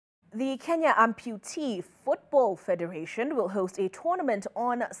The Kenya Amputee Football Federation will host a tournament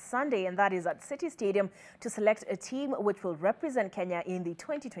on Sunday, and that is at City Stadium, to select a team which will represent Kenya in the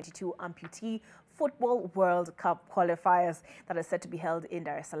 2022 Amputee Football World Cup qualifiers that are set to be held in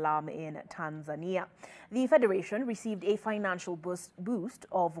Dar es Salaam in Tanzania. The federation received a financial boost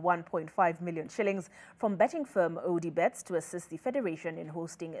of 1.5 million shillings from betting firm ODBets to assist the federation in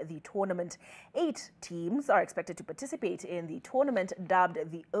hosting the tournament. 8 teams are expected to participate in the tournament, dubbed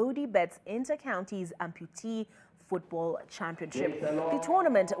the ODBets Inter-Counties Amputee Football Championship. The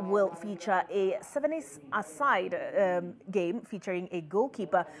tournament will feature a 7-a-side game featuring a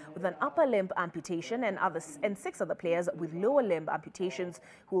goalkeeper with an upper limb amputation and 6 other players with lower limb amputations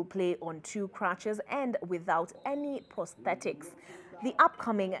who will play on 2 crutches and without any prosthetics. The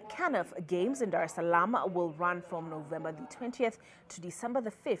upcoming CANAF Games in Dar es Salaam will run from November the 20th to December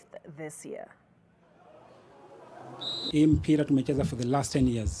the 5th this year. Mpira tumecheza for the last 10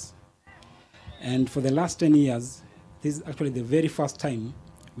 years. And for the last 10 years, this is actually the very first time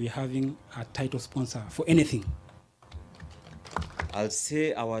we're having a title sponsor for anything. I'll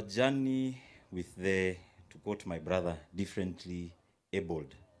say our journey with the, to quote my brother, differently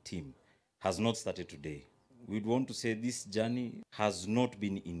abled team has not started today. We'd want to say this journey has not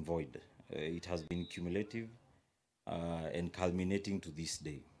been in void. It has been cumulative and culminating to this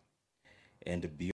day. And beyond